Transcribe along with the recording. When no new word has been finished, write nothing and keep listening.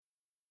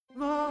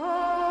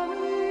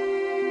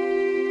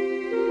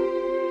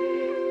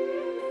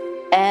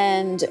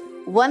And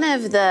one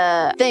of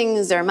the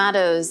things or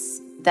mottos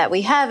that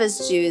we have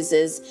as Jews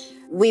is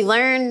we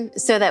learn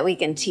so that we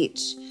can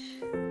teach.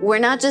 We're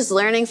not just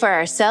learning for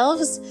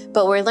ourselves,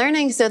 but we're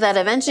learning so that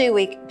eventually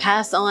we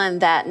pass on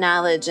that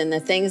knowledge and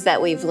the things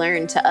that we've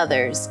learned to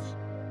others.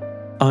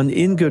 On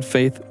In Good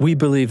Faith, we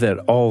believe that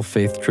all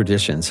faith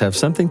traditions have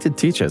something to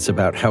teach us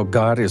about how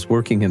God is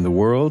working in the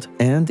world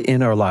and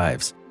in our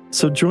lives.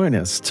 So join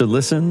us to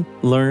listen,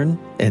 learn,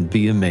 and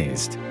be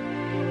amazed.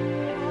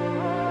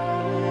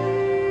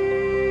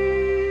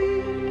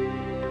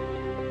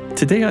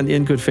 Today on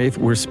In Good Faith,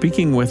 we're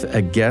speaking with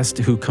a guest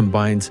who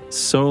combines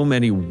so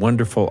many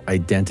wonderful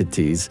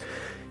identities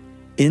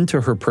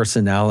into her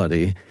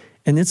personality,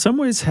 and in some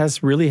ways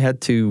has really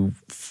had to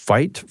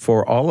fight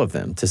for all of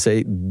them to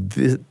say,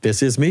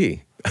 this is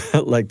me,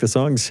 like the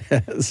song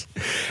says.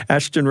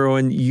 Ashton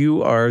Rowan,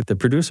 you are the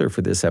producer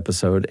for this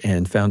episode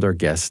and found our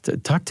guest.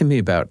 Talk to me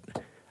about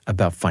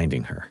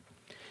finding her.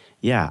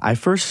 Yeah, I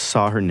first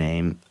saw her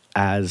name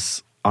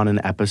as on an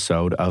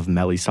episode of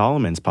Melly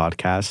Solomon's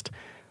podcast,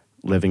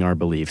 Living Our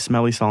Beliefs.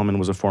 Melly Solomon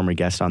was a former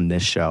guest on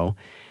this show,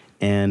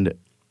 and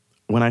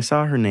when I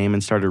saw her name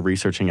and started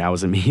researching, I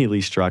was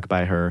immediately struck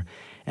by her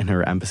and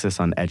her emphasis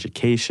on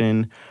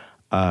education,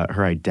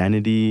 her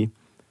identity,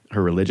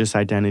 her religious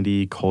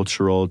identity,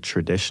 cultural,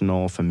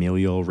 traditional,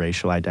 familial,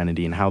 racial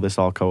identity, and how this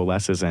all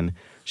coalesces. And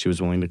she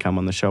was willing to come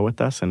on the show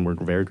with us, and we're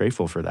very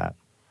grateful for that.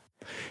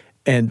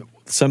 And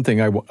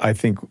something I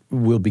think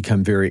will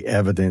become very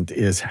evident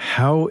is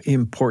how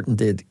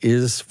important it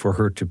is for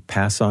her to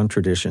pass on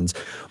traditions,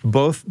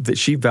 both that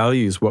she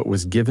values what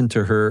was given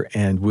to her,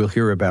 and we'll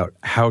hear about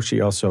how she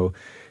also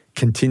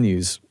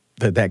continues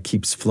that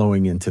keeps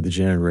flowing into the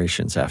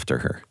generations after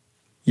her.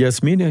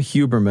 Yasminah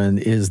Huberman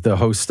is the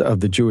host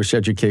of the Jewish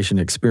Education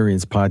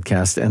Experience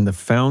podcast and the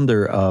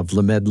founder of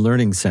Lamed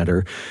Learning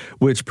Center,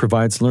 which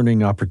provides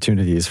learning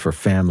opportunities for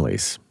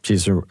families.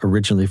 She's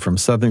originally from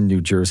southern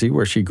New Jersey,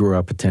 where she grew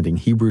up attending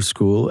Hebrew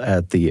school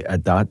at the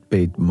Adat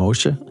Beyt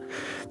Moshe,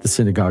 the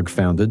synagogue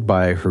founded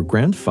by her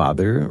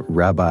grandfather,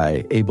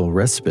 Rabbi Abel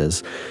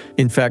Respes.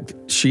 In fact,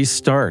 she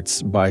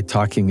starts by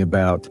talking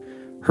about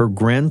her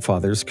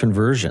grandfather's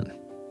conversion.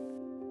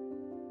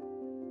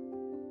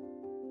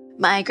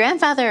 My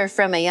grandfather,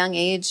 from a young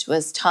age,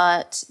 was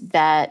taught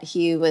that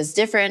he was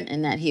different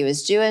and that he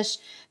was Jewish,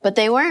 but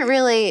they weren't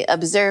really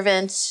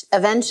observant.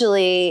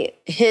 Eventually,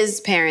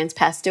 his parents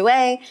passed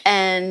away,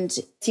 and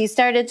he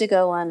started to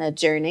go on a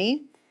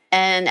journey.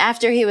 And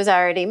after he was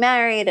already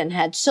married and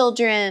had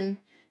children,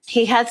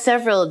 he had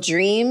several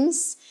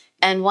dreams.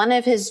 And one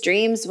of his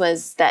dreams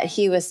was that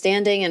he was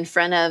standing in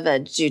front of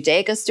a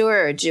Judaica store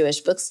or a Jewish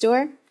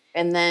bookstore.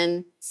 And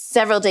then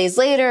several days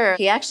later,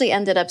 he actually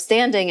ended up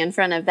standing in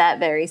front of that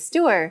very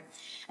store.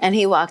 And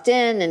he walked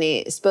in and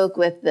he spoke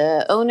with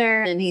the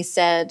owner and he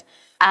said,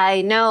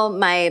 I know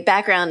my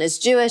background is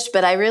Jewish,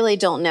 but I really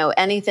don't know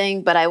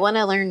anything, but I want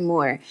to learn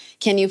more.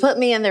 Can you put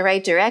me in the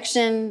right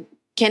direction?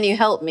 Can you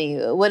help me?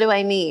 What do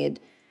I need?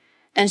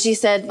 And she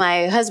said,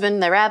 my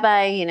husband, the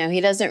rabbi,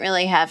 he doesn't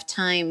really have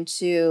time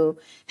to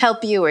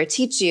help you or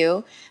teach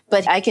you,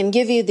 but I can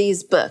give you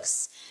these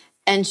books.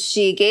 And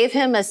she gave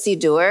him a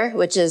Siddur,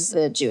 which is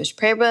the Jewish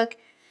prayer book.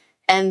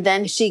 And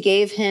then she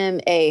gave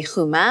him a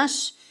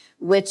Chumash,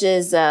 which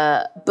is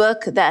a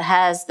book that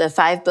has the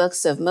 5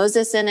 books of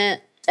Moses in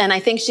it. And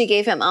I think she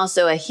gave him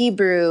also a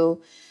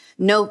Hebrew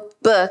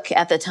notebook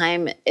at the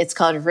time. It's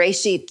called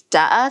Reshit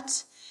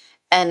Da'at.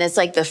 And it's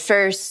like the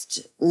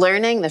first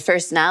learning, the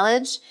first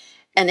knowledge.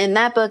 And in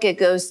that book, it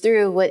goes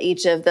through what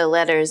each of the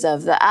letters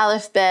of the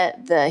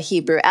alphabet, the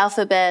Hebrew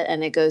alphabet,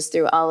 and it goes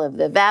through all of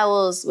the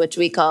vowels, which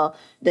we call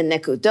the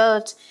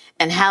nekudot,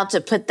 and how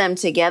to put them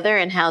together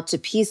and how to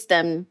piece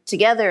them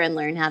together and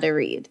learn how to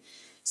read.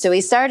 So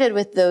he started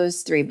with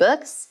those 3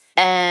 books.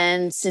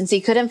 And since he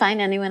couldn't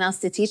find anyone else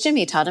to teach him,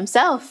 he taught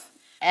himself.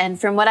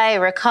 And from what I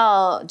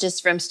recall,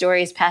 just from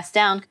stories passed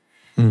down,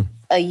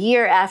 a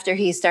year after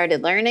he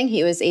started learning,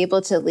 he was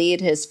able to lead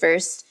his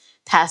first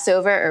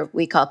Passover, or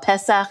we call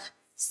Pesach,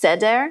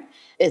 Seder.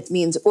 It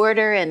means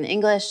order in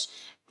English.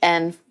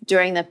 And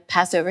during the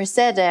Passover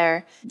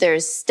Seder,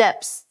 there's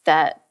steps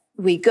that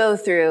we go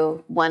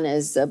through. One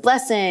is a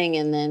blessing,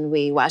 and then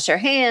we wash our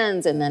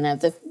hands, and then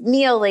have the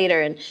meal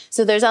later. And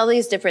so there's all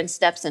these different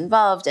steps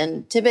involved,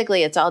 and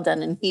typically it's all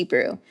done in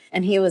Hebrew.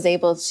 And he was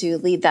able to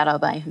lead that all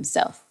by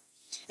himself.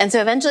 And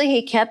so eventually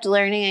he kept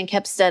learning and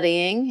kept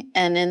studying.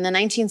 And in the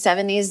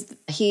 1970s,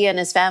 he and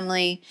his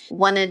family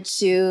wanted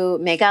to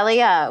make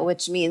Aliyah,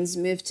 which means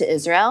move to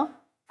Israel.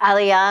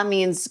 Aliyah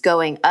means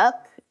going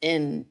up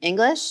in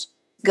English,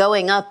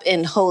 going up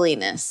in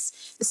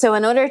holiness. So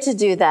in order to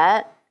do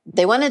that,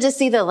 they wanted to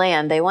see the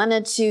land. They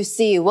wanted to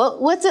see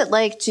what's it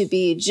like to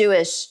be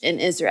Jewish in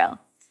Israel.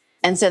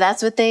 And so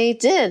that's what they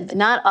did.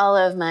 Not all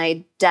of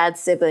my dad's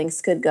siblings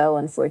could go,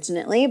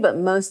 unfortunately, but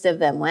most of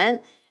them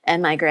went,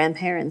 and my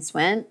grandparents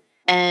went.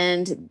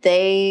 And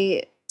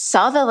they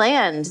saw the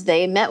land.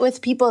 They met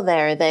with people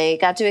there. They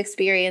got to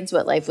experience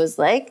what life was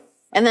like.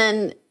 And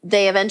then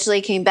they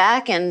eventually came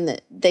back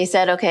and they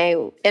said, okay,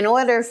 in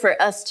order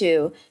for us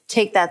to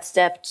take that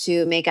step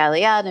to make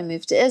Aliyah and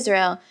move to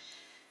Israel,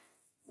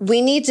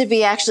 we need to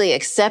be actually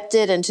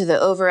accepted into the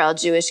overall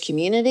Jewish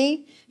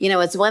community. You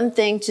know, it's one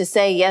thing to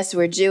say, yes,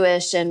 we're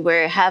Jewish and we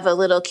have a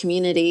little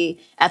community.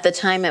 At the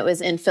time, it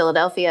was in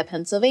Philadelphia,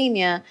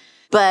 Pennsylvania,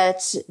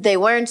 but they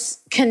weren't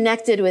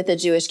connected with the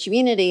Jewish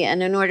community.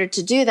 And in order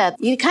to do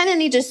that, you kind of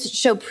need to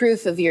show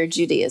proof of your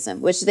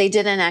Judaism, which they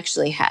didn't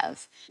actually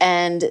have.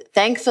 And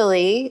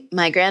thankfully,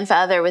 my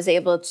grandfather was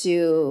able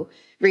to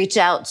reach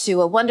out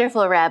to a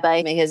wonderful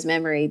rabbi, may his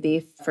memory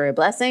be for a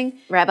blessing,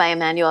 Rabbi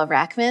Emanuel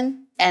Rachman.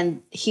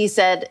 And he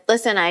said,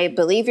 listen, I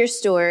believe your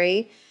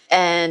story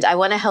and I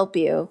want to help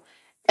you.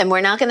 And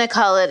we're not going to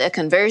call it a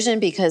conversion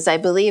because I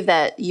believe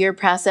that your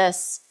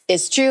process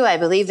is true. I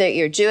believe that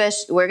you're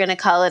Jewish. We're going to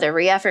call it a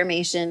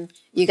reaffirmation.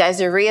 You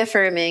guys are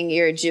reaffirming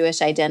your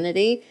Jewish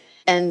identity.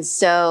 And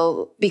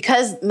so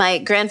because my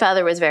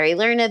grandfather was very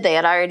learned, they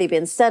had already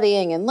been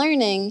studying and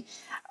learning,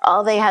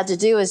 all they had to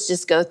do was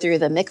just go through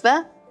the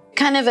mikveh,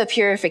 kind of a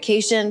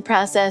purification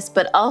process,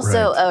 but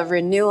also a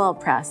renewal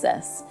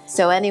process.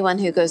 So anyone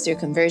who goes through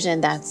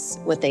conversion, that's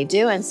what they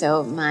do. And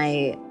so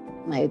my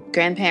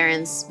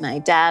grandparents, my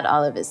dad,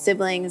 all of his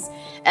siblings,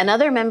 and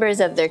other members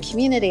of their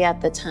community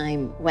at the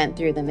time went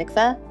through the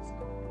mikveh.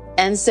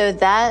 And so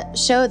that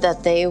showed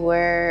that they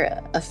were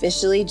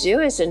officially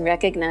Jewish and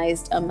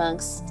recognized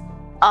amongst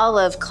all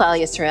of Klal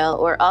Yisrael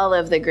or all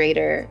of the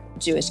greater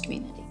Jewish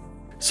community.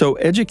 So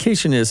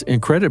education is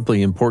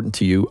incredibly important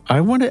to you.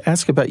 I want to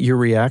ask about your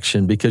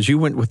reaction because you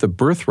went with the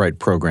Birthright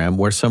program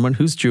where someone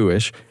who's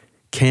Jewish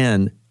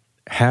can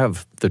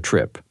have the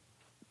trip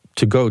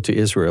to go to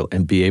Israel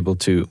and be able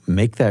to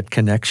make that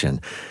connection.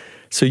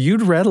 So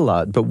you'd read a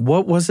lot, but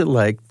what was it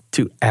like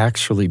to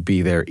actually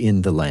be there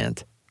in the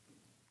land?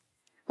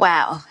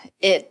 Wow,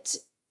 it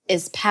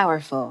is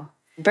powerful.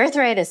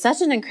 Birthright is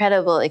such an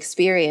incredible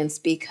experience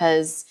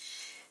because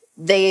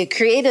they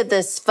created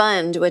this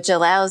fund which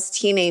allows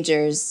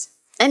teenagers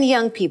and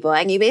young people,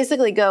 and you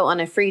basically go on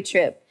a free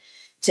trip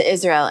to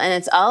Israel, and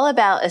it's all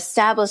about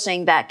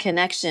establishing that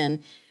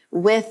connection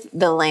with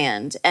the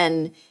land.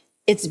 And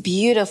it's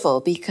beautiful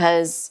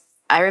because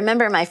I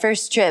remember my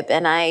first trip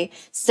and I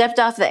stepped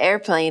off the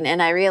airplane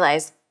and I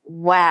realized,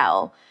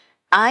 wow,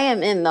 I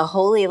am in the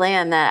Holy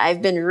Land that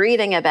I've been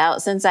reading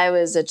about since I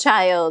was a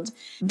child.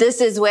 This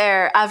is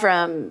where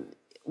Avram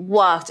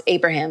walked,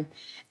 Abraham.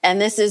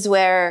 And this is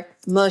where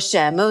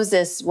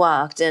Moses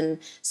walked, and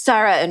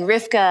Sarah and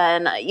Rivka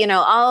and, you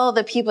know, all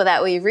the people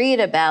that we read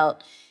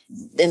about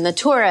in the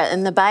Torah,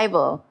 in the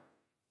Bible.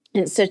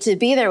 And so to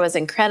be there was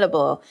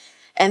incredible.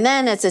 And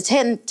then it's a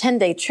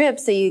 10-day trip,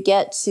 so you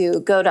get to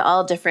go to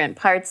all different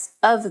parts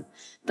of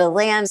the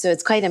land. So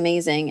it's quite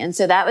amazing. And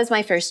so that was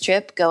my first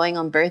trip, going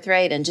on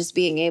Birthright and just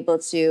being able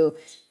to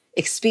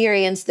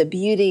experience the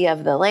beauty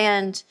of the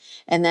land.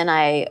 And then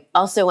I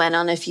also went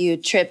on a few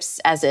trips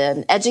as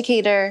an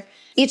educator.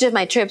 Each of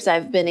my trips,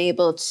 I've been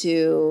able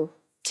to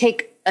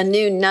take a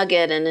new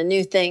nugget and a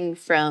new thing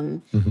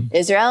from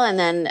Israel. And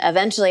then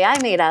eventually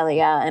I made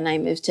Aliyah and I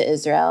moved to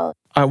Israel.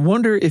 I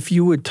wonder if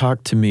you would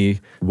talk to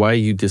me why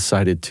you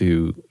decided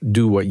to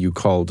do what you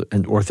called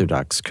an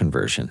Orthodox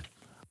conversion.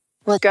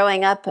 Well,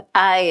 growing up,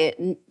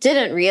 I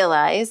didn't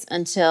realize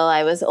until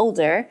I was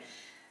older,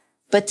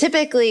 but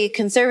typically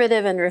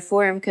conservative and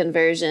reform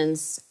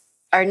conversions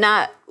are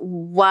not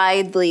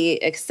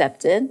widely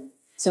accepted.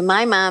 So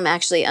my mom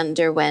actually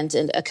underwent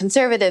a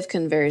conservative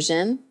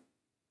conversion.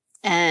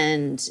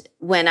 And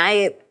when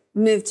I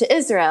moved to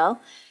Israel,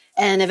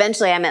 and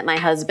eventually I met my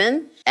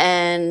husband,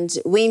 and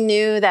we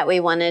knew that we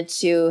wanted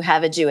to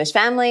have a Jewish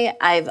family.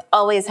 I've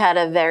always had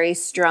a very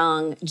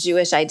strong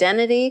Jewish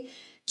identity,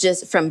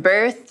 just from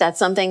birth. That's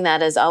something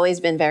that has always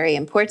been very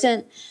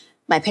important.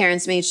 My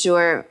parents made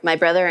sure my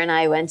brother and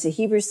I went to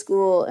Hebrew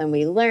school, and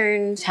we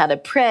learned how to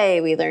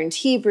pray. We learned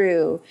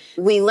Hebrew.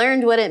 We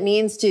learned what it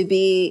means to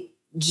be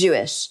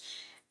Jewish.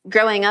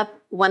 Growing up,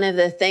 one of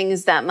the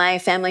things that my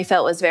family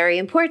felt was very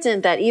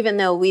important, that even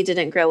though we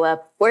didn't grow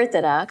up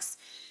Orthodox,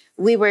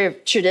 we were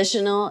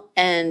traditional,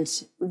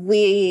 and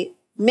we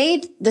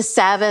made the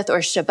Sabbath or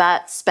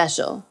Shabbat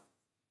special.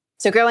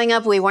 So growing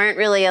up, we weren't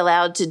really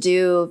allowed to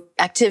do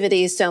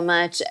activities so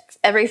much.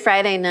 Every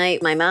Friday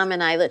night, my mom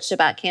and I lit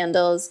Shabbat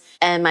candles,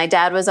 and my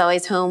dad was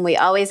always home. We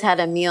always had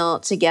a meal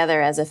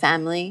together as a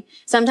family.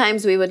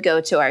 Sometimes we would go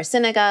to our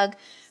synagogue,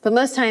 but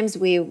most times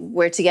we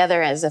were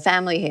together as a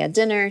family. We had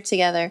dinner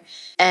together.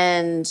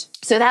 And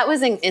so that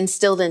was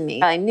instilled in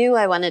me. I knew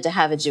I wanted to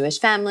have a Jewish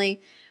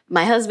family.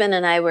 My husband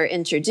and I were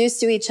introduced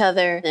to each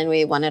other, and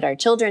we wanted our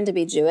children to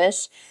be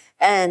Jewish.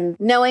 And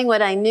knowing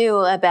what I knew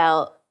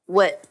about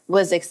what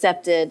was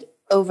accepted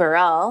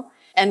overall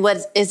and what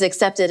is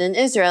accepted in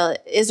Israel,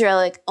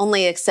 Israel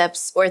only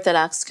accepts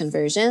Orthodox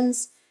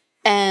conversions.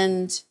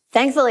 And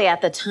thankfully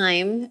at the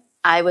time,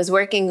 I was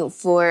working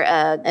for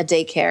a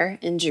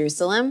daycare in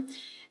Jerusalem.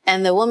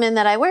 And the woman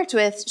that I worked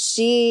with,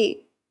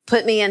 she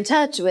put me in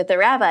touch with a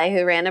rabbi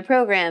who ran a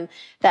program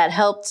that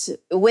helped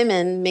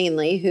women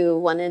mainly who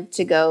wanted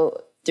to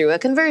go through a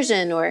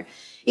conversion or,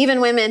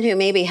 even women who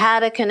maybe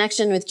had a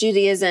connection with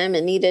Judaism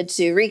and needed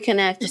to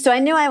reconnect. So I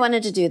knew I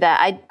wanted to do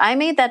that. I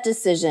made that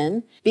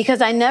decision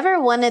because I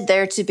never wanted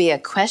there to be a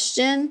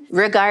question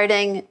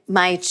regarding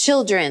my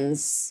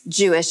children's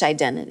Jewish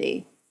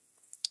identity.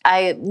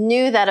 I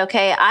knew that,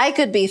 okay, I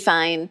could be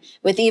fine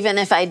with even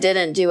if I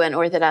didn't do an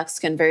Orthodox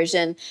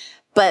conversion.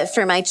 But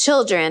for my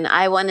children,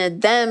 I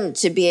wanted them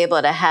to be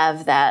able to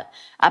have that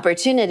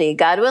opportunity.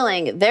 God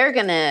willing, they're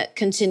going to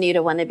continue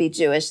to want to be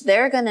Jewish.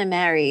 They're going to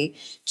marry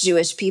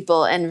Jewish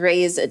people and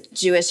raise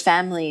Jewish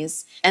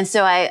families. And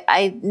so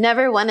I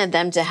never wanted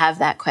them to have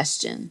that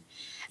question.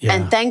 Yeah.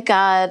 And thank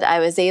God I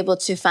was able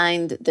to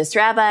find this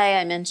rabbi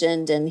I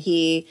mentioned, and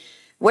he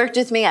worked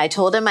with me. I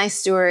told him my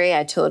story.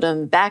 I told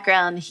him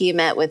background. He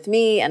met with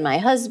me and my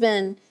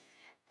husband.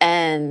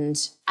 And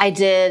I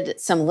did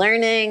some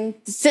learning.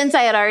 Since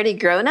I had already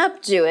grown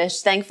up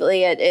Jewish,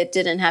 thankfully, it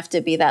didn't have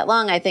to be that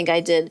long. I think I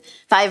did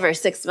 5 or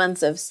 6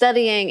 months of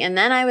studying. And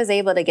then I was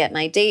able to get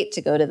my date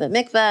to go to the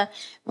mikveh,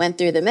 went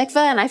through the mikveh,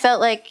 and I felt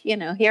like,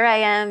 here I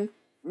am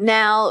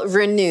now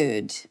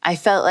renewed. I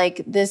felt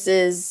like this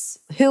is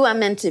who I'm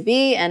meant to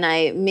be, and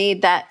I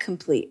made that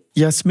complete.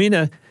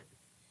 Yasminah,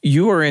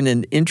 you are in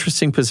an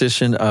interesting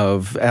position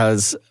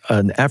as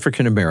an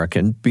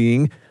African-American,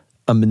 being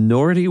a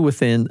minority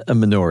within a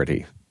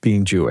minority,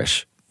 being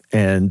Jewish.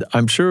 And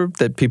I'm sure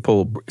that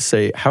people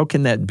say, how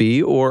can that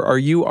be? Or are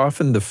you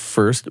often the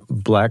first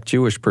Black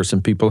Jewish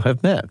person people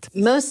have met?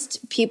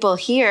 Most people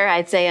here,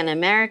 I'd say in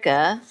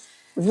America,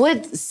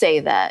 would say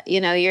that.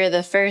 You're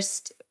the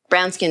first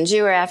brown-skinned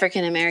Jew or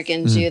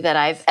African-American Jew that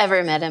I've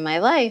ever met in my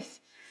life.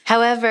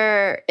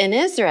 However, in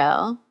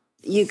Israel,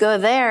 you go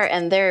there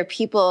and there are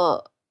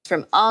people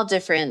from all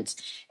different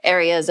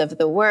areas of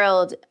the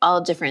world,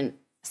 all different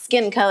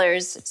skin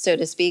colors, so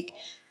to speak.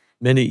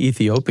 Many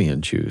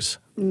Ethiopian Jews.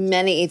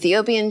 Many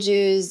Ethiopian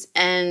Jews,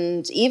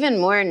 and even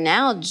more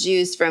now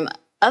Jews from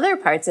other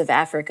parts of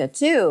Africa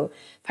too,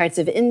 parts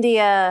of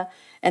India,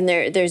 and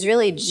there's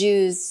really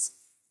Jews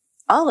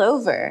all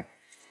over.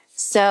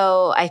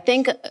 So I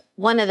think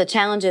one of the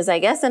challenges, I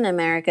guess, in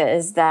America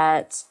is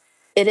that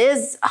it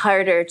is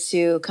harder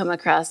to come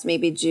across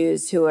maybe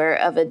Jews who are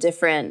of a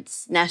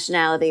different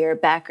nationality or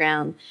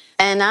background.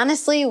 And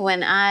honestly,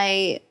 when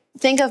I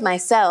think of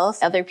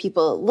myself, other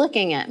people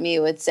looking at me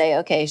would say,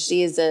 okay,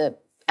 she's a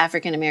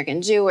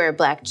African-American Jew or a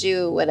Black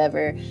Jew,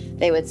 whatever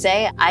they would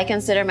say. I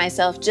consider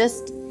myself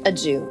just a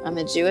Jew. I'm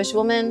a Jewish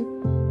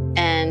woman,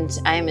 and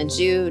I'm a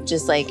Jew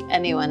just like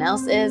anyone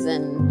else is.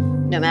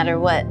 And no matter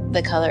what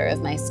the color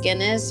of my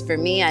skin is, for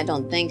me, I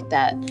don't think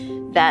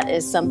that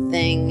is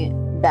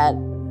something that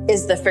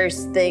is the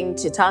first thing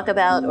to talk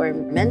about or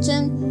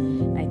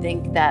mention. I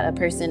think that a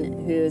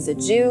person who's a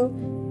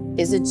Jew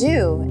is a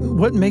Jew.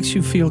 What makes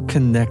you feel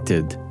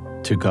connected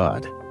to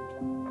God?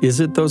 Is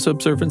it those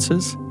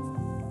observances?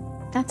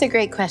 That's a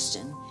great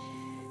question.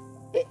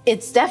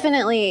 It's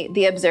definitely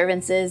the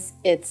observances.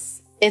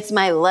 It's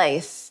my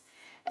life.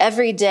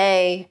 Every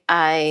day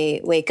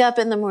I wake up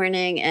in the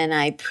morning and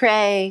I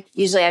pray.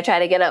 Usually I try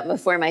to get up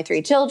before my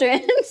 3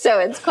 children, so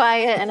it's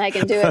quiet and I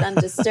can do it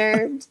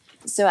undisturbed.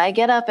 So I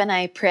get up and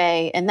I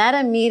pray, and that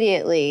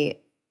immediately,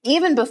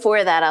 even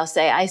before that,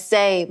 I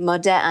say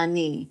Modeh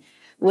Ani,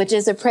 which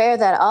is a prayer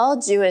that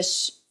all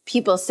Jewish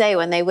people say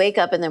when they wake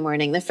up in the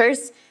morning. The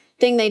first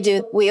thing they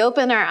do, we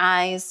open our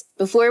eyes.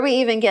 Before we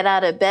even get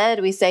out of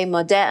bed, we say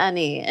Modeh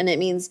Ani, and it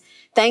means,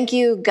 thank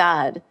you,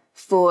 God,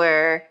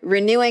 for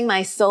renewing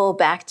my soul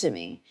back to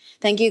me.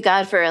 Thank you,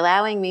 God, for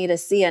allowing me to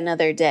see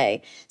another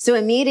day. So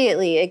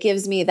immediately it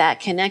gives me that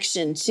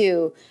connection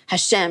to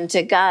Hashem,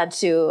 to God,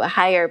 to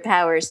higher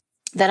powers,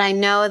 that I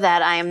know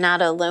that I am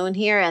not alone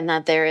here and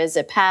that there is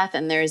a path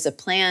and there is a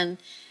plan,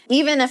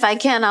 even if I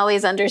can't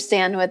always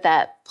understand what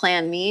that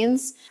plan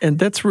means. And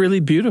that's really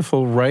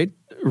beautiful, right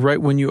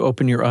when you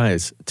open your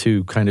eyes,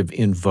 to kind of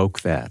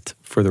invoke that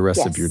for the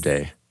rest of your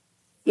day.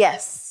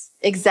 Yes,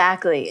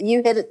 exactly.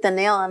 You hit the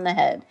nail on the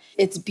head.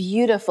 It's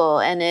beautiful,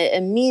 and it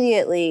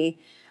immediately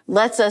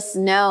lets us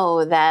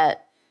know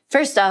that,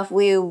 first off,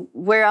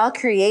 we're all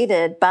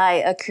created by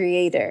a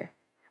creator.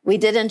 We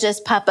didn't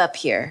just pop up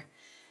here.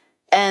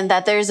 And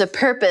that there's a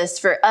purpose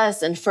for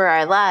us and for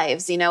our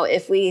lives.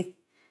 If we,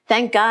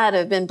 thank God,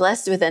 have been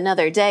blessed with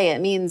another day,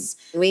 it means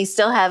we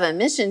still have a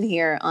mission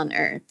here on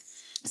earth.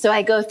 So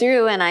I go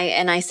through and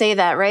I say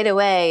that right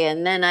away.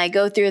 And then I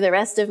go through the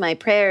rest of my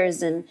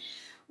prayers. And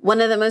one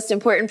of the most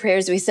important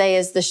prayers we say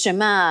is the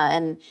Shema.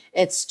 And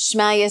it's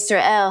Shema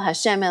Yisrael,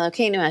 Hashem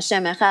Elokeinu,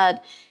 Hashem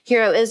Echad.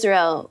 Hear, O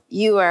Israel,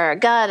 you are our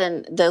God,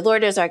 and the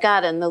Lord is our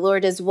God, and the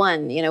Lord is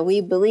one.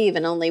 We believe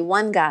in only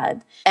one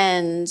God.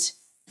 And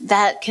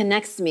that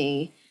connects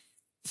me,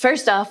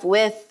 first off,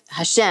 with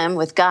Hashem,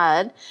 with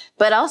God,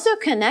 but also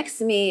connects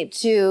me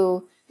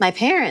to my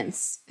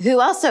parents, who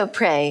also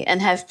pray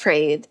and have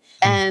prayed,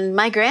 and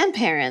my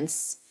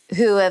grandparents,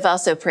 who have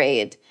also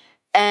prayed,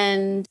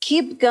 and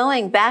keep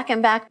going back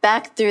and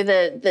back through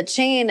the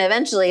chain.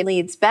 Eventually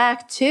leads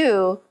back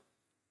to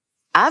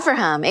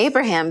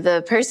Abraham,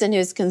 the person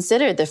who's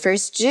considered the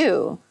first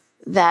Jew,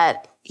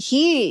 that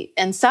he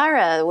and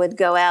Sarah would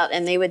go out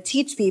and they would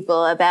teach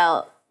people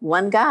about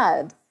one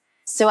God.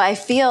 So I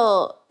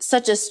feel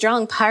such a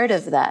strong part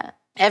of that.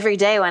 Every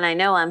day when I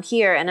know I'm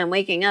here and I'm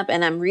waking up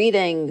and I'm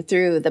reading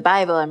through the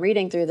Bible, I'm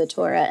reading through the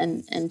Torah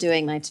and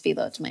doing my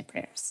tefillot, my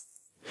prayers.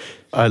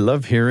 I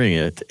love hearing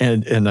it.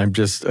 And I'm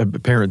just,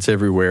 parents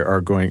everywhere are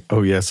going,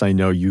 oh, yes, I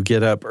know. You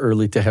get up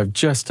early to have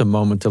just a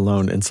moment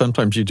alone. And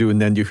sometimes you do.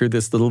 And then you hear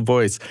this little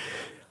voice,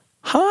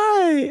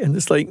 hi. And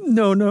it's like,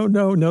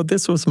 no,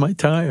 this was my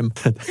time.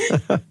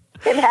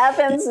 It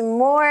happens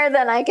more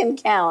than I can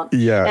count.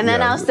 Yeah. And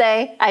then I'll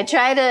say, I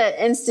try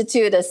to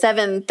institute a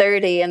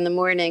 7:30 in the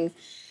morning.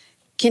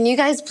 Can you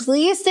guys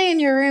please stay in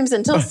your rooms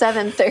until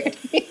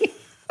 7:30?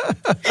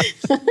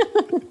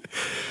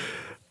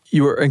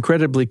 You are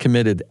incredibly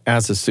committed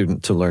as a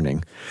student to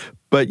learning,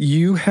 but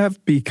you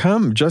have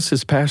become just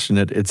as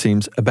passionate, it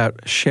seems, about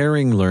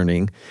sharing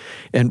learning.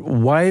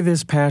 And why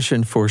this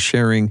passion for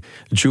sharing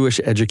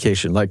Jewish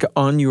education? Like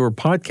on your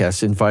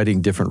podcast,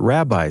 inviting different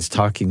rabbis,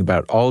 talking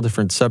about all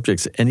different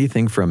subjects,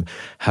 anything from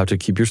how to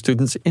keep your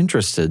students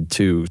interested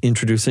to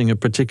introducing a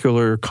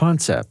particular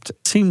concept.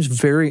 Seems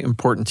very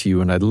important to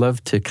you, and I'd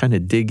love to kind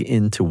of dig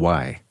into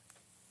why.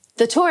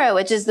 The Torah,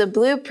 which is the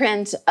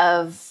blueprint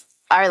of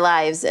our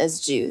lives as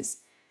Jews.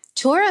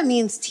 Torah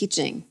means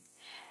teaching.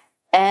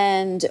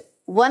 And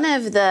one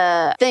of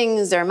the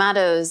things or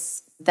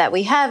mottos that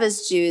we have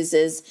as Jews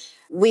is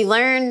we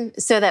learn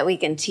so that we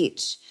can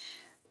teach.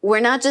 We're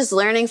not just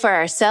learning for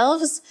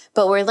ourselves,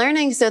 but we're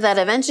learning so that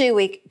eventually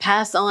we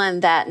pass on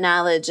that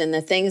knowledge and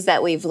the things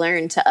that we've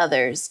learned to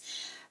others.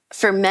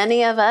 For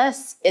many of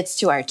us, it's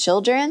to our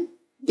children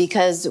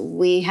because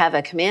we have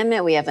a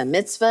commandment, we have a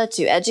mitzvah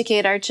to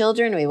educate our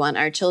children. We want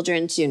our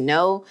children to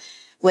know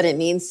what it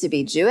means to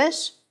be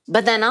Jewish.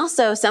 But then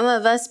also some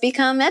of us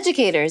become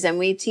educators and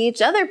we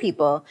teach other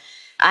people.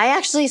 I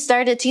actually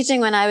started teaching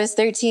when I was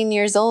 13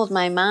 years old.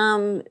 My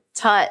mom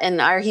taught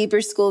in our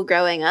Hebrew school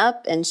growing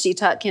up and she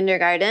taught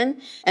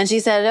kindergarten. And she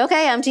said,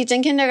 okay, I'm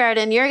teaching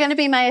kindergarten. You're going to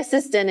be my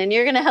assistant and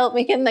you're going to help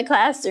me in the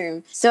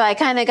classroom. So I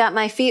kind of got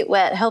my feet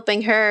wet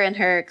helping her in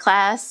her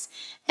class.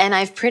 And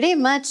I've pretty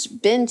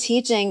much been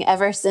teaching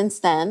ever since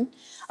then.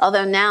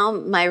 Although now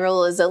my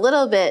role is a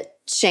little bit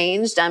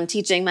changed. I'm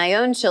teaching my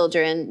own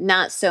children,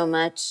 not so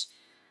much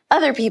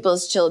other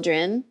people's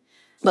children.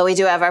 But we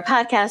do have our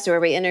podcast where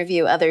we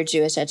interview other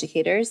Jewish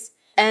educators.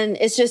 And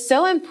it's just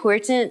so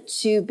important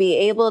to be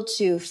able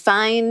to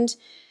find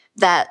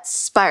that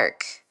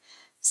spark,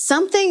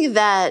 something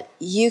that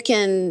you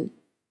can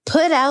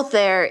put out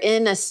there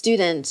in a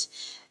student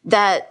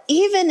that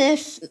even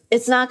if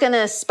it's not going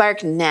to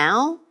spark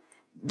now,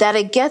 that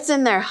it gets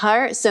in their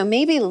heart. So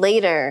maybe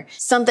later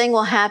something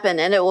will happen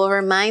and it will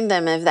remind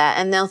them of that.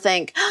 And they'll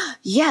think, oh,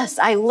 yes,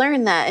 I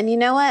learned that. And you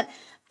know what?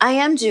 I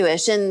am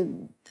Jewish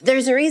and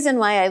there's a reason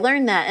why I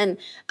learned that. And,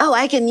 oh,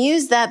 I can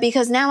use that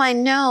because now I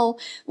know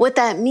what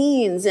that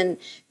means. And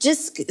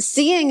just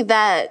seeing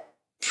that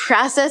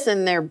process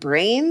in their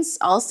brains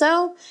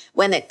also,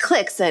 when it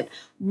clicks that,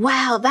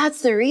 wow,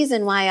 that's the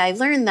reason why I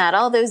learned that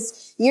all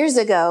those years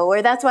ago,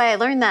 or that's why I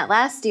learned that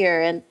last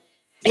year. And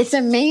it's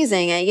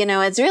amazing. You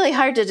know, it's really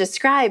hard to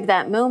describe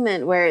that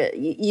moment where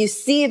you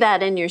see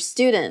that in your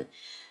student.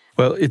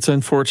 Well, it's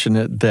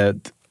unfortunate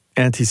that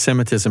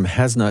anti-Semitism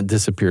has not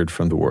disappeared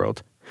from the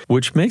world,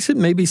 which makes it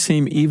maybe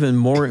seem even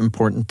more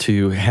important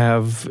to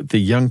have the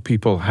young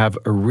people have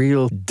a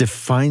real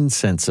defined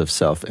sense of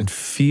self and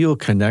feel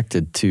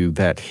connected to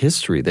that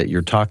history that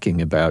you're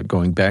talking about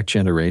going back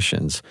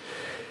generations.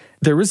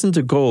 There isn't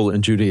a goal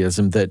in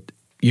Judaism that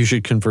you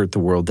should convert the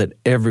world, that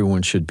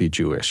everyone should be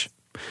Jewish.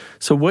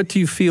 So what do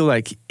you feel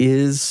like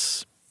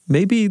is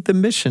maybe the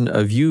mission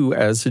of you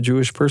as a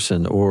Jewish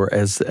person or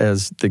as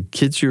the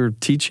kids you're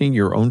teaching,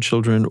 your own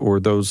children, or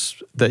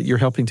those that you're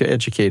helping to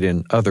educate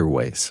in other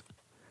ways?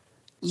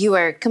 You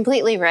are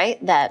completely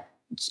right that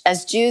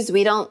as Jews,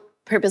 we don't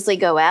purposely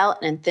go out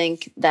and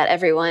think that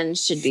everyone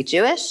should be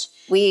Jewish.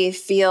 We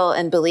feel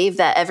and believe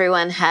that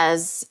everyone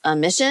has a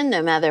mission,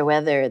 no matter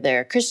whether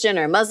they're Christian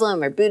or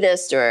Muslim or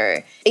Buddhist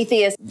or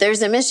atheist.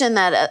 There's a mission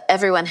that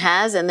everyone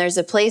has, and there's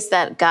a place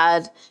that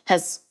God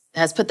has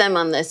put them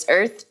on this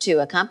earth to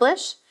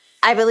accomplish.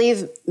 I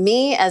believe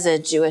me as a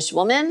Jewish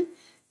woman,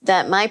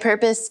 that my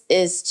purpose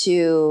is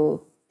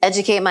to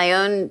educate my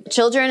own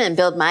children and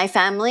build my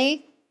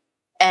family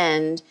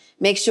and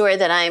make sure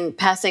that I'm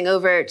passing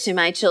over to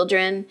my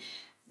children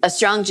a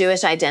strong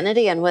Jewish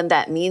identity and what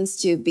that means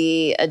to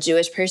be a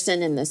Jewish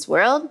person in this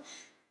world.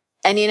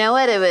 And you know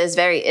what?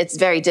 It's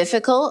very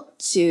difficult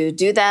to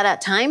do that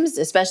at times,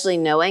 especially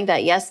knowing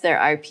that, yes, there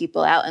are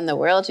people out in the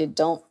world who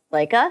don't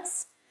like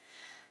us.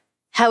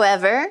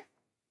 However,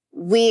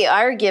 we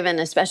are given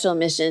a special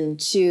mission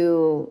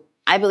to,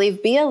 I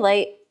believe, be a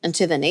light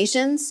unto the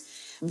nations.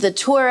 The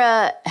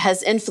Torah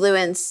has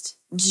influenced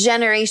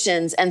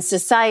generations and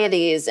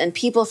societies and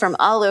people from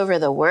all over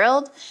the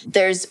world.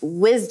 There's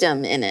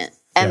wisdom in it.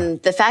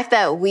 And the fact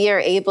that we are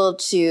able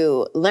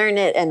to learn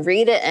it and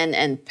read it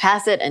and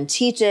pass it and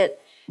teach it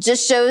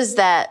just shows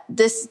that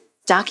this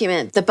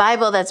document, the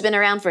Bible that's been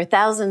around for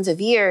thousands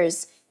of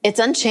years, it's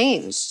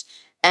unchanged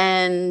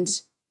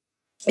and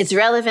it's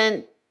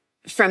relevant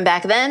from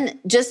back then,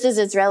 just as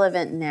it's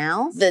relevant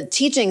now. The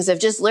teachings of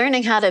just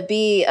learning how to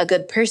be a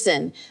good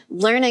person,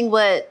 learning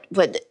what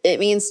it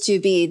means to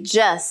be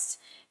just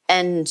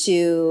and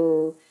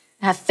to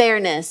have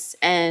fairness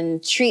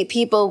and treat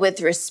people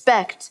with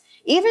respect,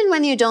 even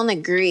when you don't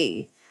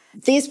agree.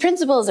 These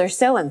principles are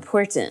so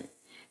important.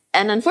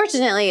 And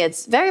unfortunately,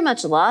 it's very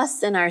much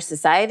lost in our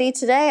society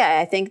today.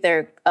 I think there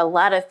are a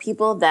lot of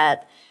people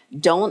that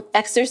don't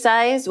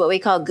exercise what we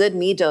call good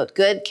midot,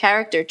 good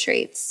character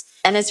traits.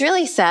 And it's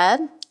really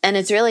sad. And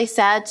it's really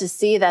sad to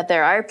see that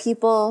there are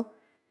people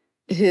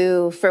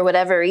who, for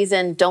whatever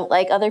reason, don't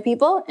like other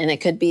people. And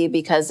it could be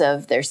because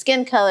of their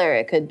skin color.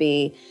 It could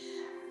be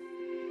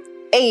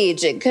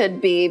age. It could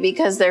be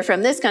because they're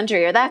from this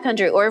country or that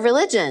country or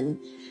religion.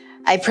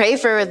 I pray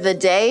for the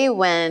day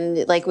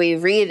when, like we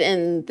read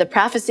in the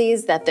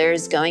prophecies, that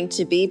there's going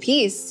to be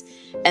peace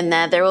and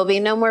that there will be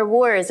no more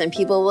wars and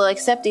people will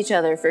accept each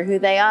other for who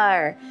they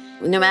are,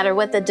 no matter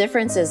what the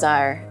differences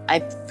are. I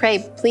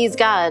pray, please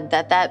God,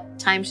 that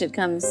time should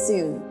come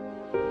soon.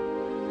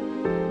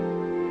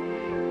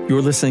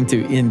 You're listening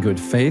to In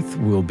Good Faith.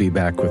 We'll be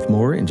back with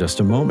more in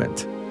just a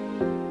moment.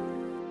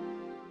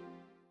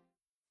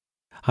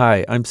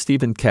 Hi, I'm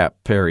Stephen Cap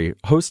Perry,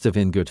 host of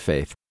In Good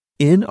Faith.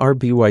 In our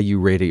BYU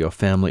Radio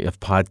family of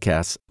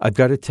podcasts, I've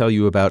got to tell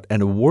you about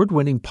an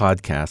award-winning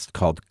podcast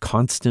called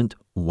Constant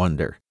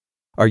Wonder.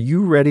 Are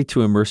you ready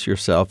to immerse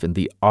yourself in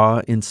the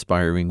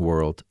awe-inspiring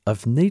world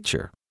of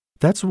nature?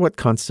 That's what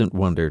Constant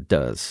Wonder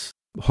does.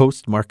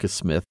 Host Marcus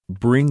Smith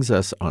brings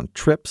us on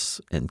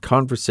trips and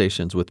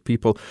conversations with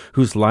people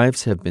whose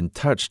lives have been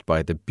touched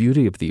by the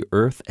beauty of the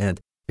earth and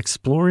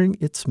exploring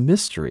its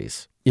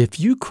mysteries. If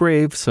you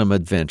crave some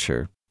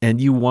adventure and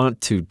you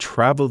want to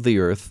travel the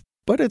earth,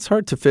 but it's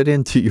hard to fit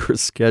into your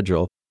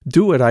schedule,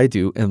 do what I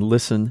do and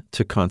listen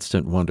to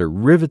Constant Wonder,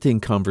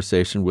 riveting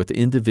conversation with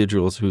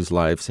individuals whose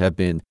lives have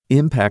been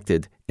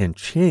impacted and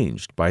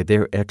changed by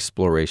their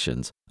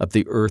explorations of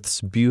the earth's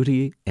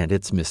beauty and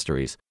its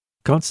mysteries.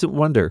 Constant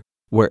Wonder,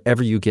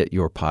 wherever you get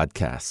your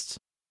podcasts.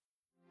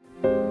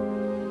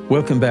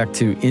 Welcome back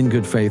to In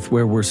Good Faith,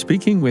 where we're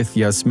speaking with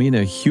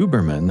Yasminah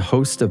Huberman,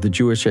 host of the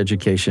Jewish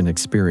Education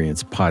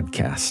Experience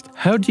podcast.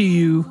 How do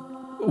you,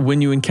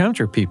 when you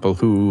encounter people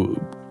who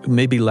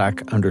maybe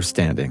lack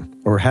understanding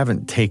or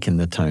haven't taken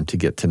the time to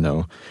get to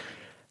know,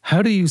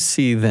 how do you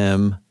see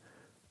them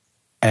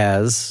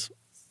as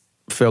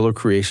fellow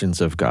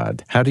creations of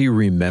God? How do you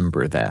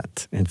remember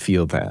that and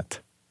feel that?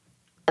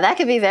 That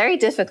could be very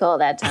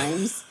difficult at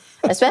times,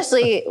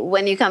 especially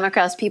when you come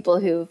across people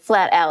who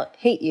flat out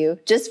hate you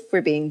just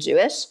for being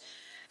Jewish.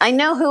 I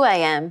know who I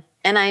am,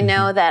 and I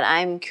know that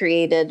I'm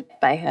created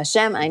by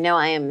Hashem. I know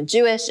I am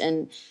Jewish,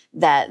 and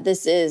that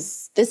this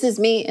is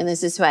me and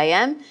this is who I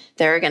am.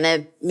 There are going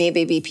to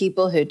maybe be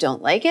people who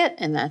don't like it,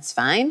 and that's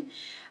fine.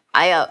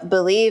 I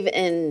believe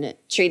in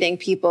treating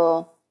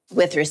people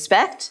with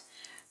respect.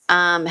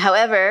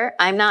 However,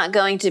 I'm not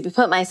going to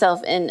put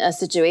myself in a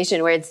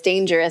situation where it's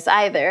dangerous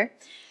either.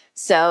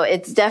 So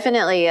it's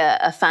definitely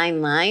a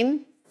fine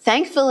line.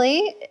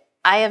 Thankfully,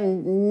 I have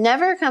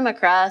never come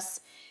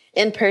across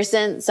in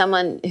person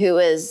someone who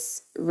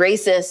is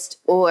racist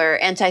or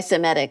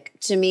anti-Semitic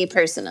to me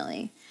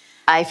personally.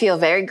 I feel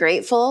very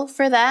grateful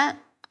for that.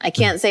 I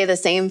can't say the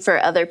same for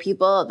other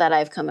people that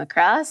I've come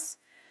across.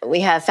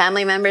 We have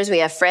family members, we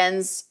have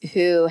friends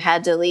who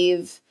had to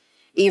leave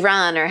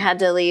Iran or had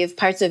to leave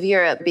parts of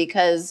Europe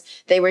because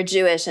they were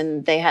Jewish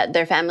and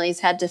their families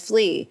had to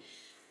flee.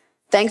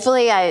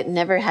 Thankfully, I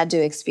never had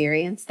to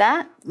experience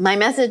that. My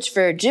message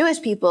for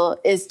Jewish people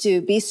is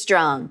to be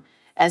strong.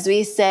 As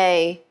we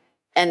say,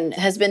 and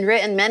has been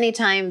written many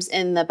times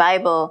in the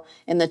Bible,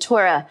 in the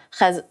Torah,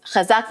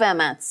 chazak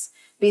v'amatz.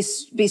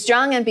 Be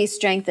strong and be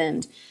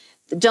strengthened.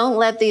 Don't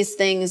let these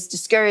things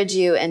discourage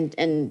you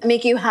and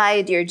make you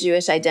hide your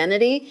Jewish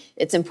identity.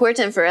 It's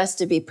important for us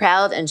to be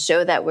proud and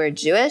show that we're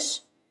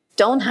Jewish.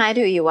 Don't hide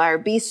who you are.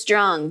 Be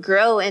strong.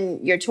 Grow in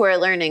your Torah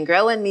learning.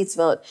 Grow in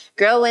mitzvot.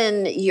 Grow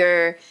in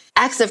your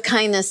acts of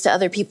kindness to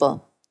other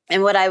people.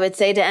 And what I would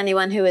say to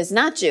anyone who is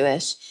not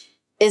Jewish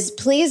is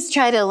please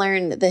try to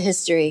learn the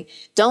history.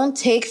 Don't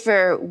take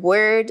for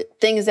word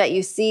things that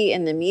you see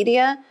in the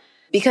media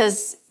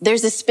because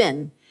there's a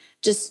spin.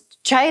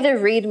 Just try to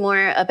read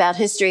more about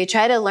history,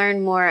 try to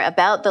learn more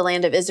about the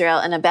land of Israel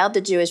and about the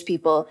Jewish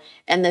people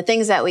and the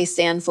things that we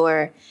stand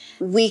for.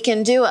 We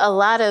can do a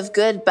lot of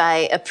good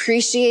by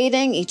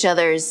appreciating each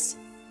other's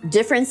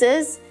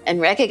differences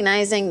and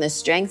recognizing the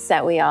strengths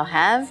that we all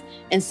have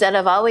instead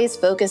of always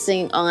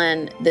focusing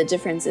on the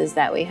differences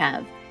that we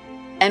have.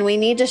 And we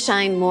need to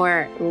shine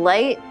more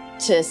light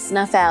to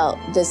snuff out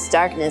this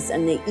darkness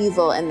and the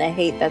evil and the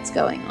hate that's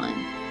going on.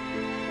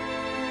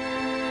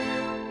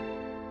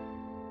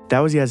 That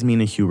was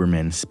Yasminah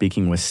Huberman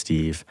speaking with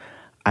Steve.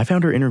 I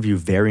found her interview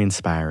very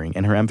inspiring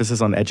and her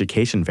emphasis on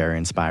education very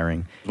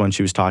inspiring when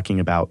she was talking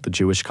about the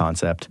Jewish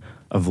concept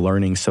of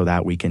learning so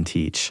that we can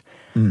teach.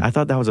 I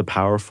thought that was a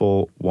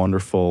powerful,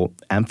 wonderful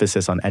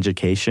emphasis on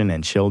education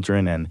and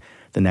children and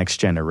the next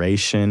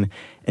generation,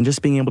 and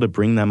just being able to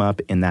bring them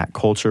up in that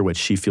culture, which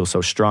she feels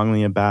so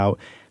strongly about.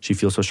 She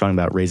feels so strongly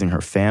about raising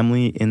her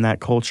family in that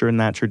culture, in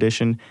that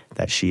tradition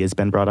that she has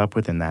been brought up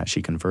with and that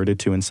she converted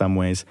to in some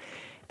ways.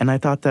 And I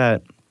thought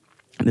that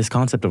this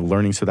concept of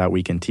learning so that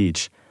we can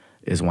teach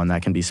is one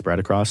that can be spread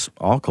across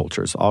all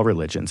cultures, all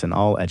religions, and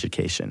all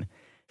education.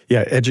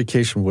 Yeah,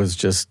 education was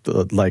just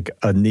like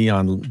a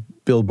neon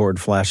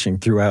billboard flashing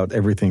throughout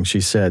everything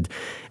she said.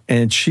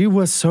 And she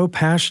was so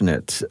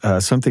passionate.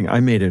 Something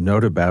I made a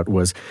note about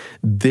was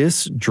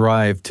this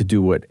drive to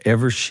do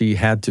whatever she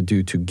had to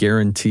do to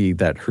guarantee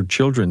that her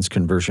children's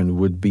conversion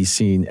would be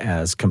seen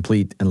as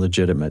complete and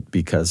legitimate,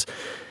 because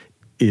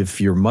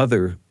if your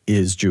mother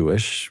is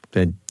Jewish,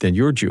 then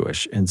you're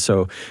Jewish. And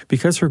so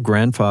because her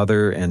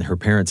grandfather and her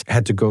parents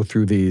had to go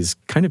through these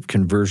kind of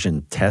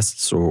conversion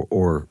tests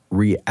or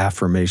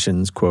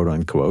reaffirmations, quote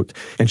unquote,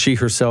 and she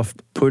herself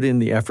put in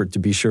the effort to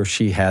be sure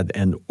she had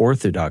an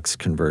Orthodox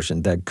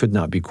conversion that could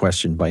not be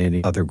questioned by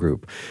any other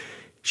group,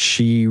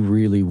 she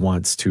really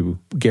wants to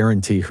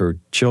guarantee her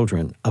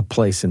children a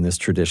place in this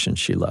tradition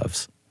she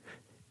loves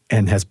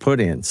and has put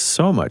in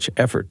so much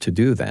effort to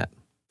do that.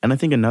 And I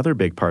think another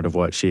big part of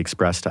what she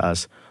expressed to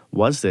us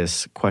was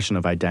this question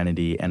of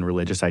identity and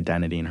religious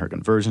identity in her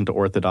conversion to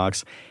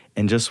Orthodox,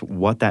 and just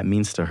what that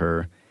means to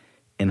her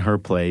in her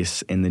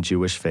place in the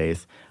Jewish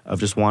faith,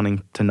 of just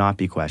wanting to not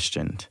be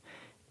questioned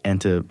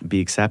and to be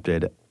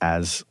accepted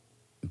as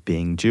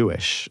being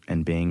Jewish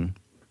and being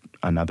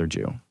another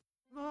Jew.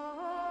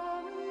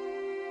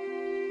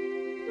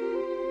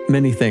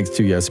 Many thanks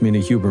to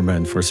Yasminah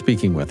Huberman for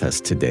speaking with us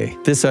today.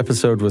 This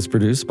episode was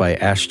produced by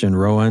Ashton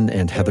Rowan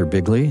and Heather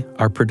Bigley.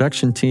 Our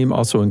production team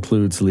also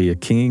includes Leah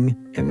King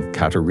and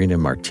Katarina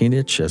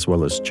Martinic, as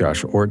well as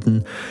Josh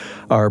Orton.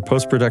 Our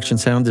post-production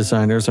sound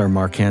designers are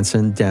Mark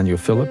Hansen, Daniel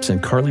Phillips,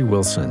 and Carly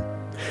Wilson.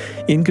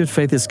 In Good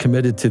Faith is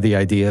committed to the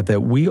idea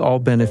that we all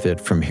benefit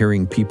from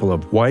hearing people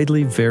of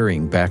widely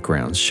varying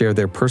backgrounds share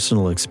their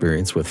personal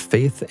experience with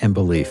faith and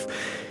belief.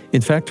 In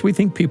fact, we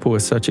think people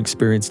with such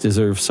experience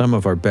deserve some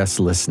of our best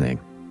listening.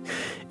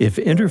 If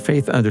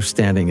interfaith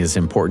understanding is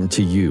important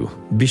to you,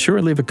 be sure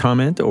to leave a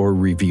comment or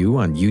review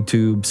on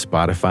YouTube,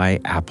 Spotify,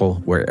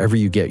 Apple, wherever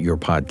you get your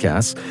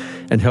podcasts,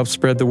 and help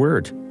spread the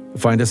word.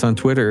 Find us on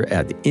Twitter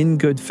at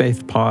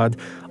InGoodFaithPod,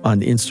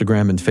 on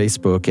Instagram and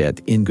Facebook at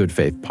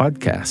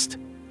InGoodFaithPodcast.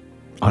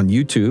 On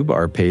YouTube,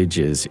 our page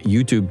is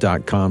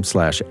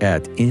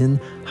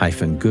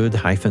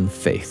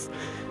youtube.com/@in-good-faith.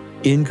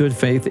 In Good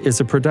Faith is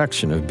a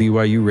production of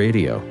BYU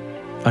Radio.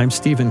 I'm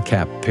Stephen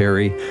Cap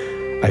Perry.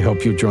 I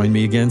hope you'll join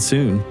me again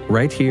soon,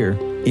 right here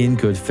in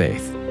Good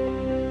Faith.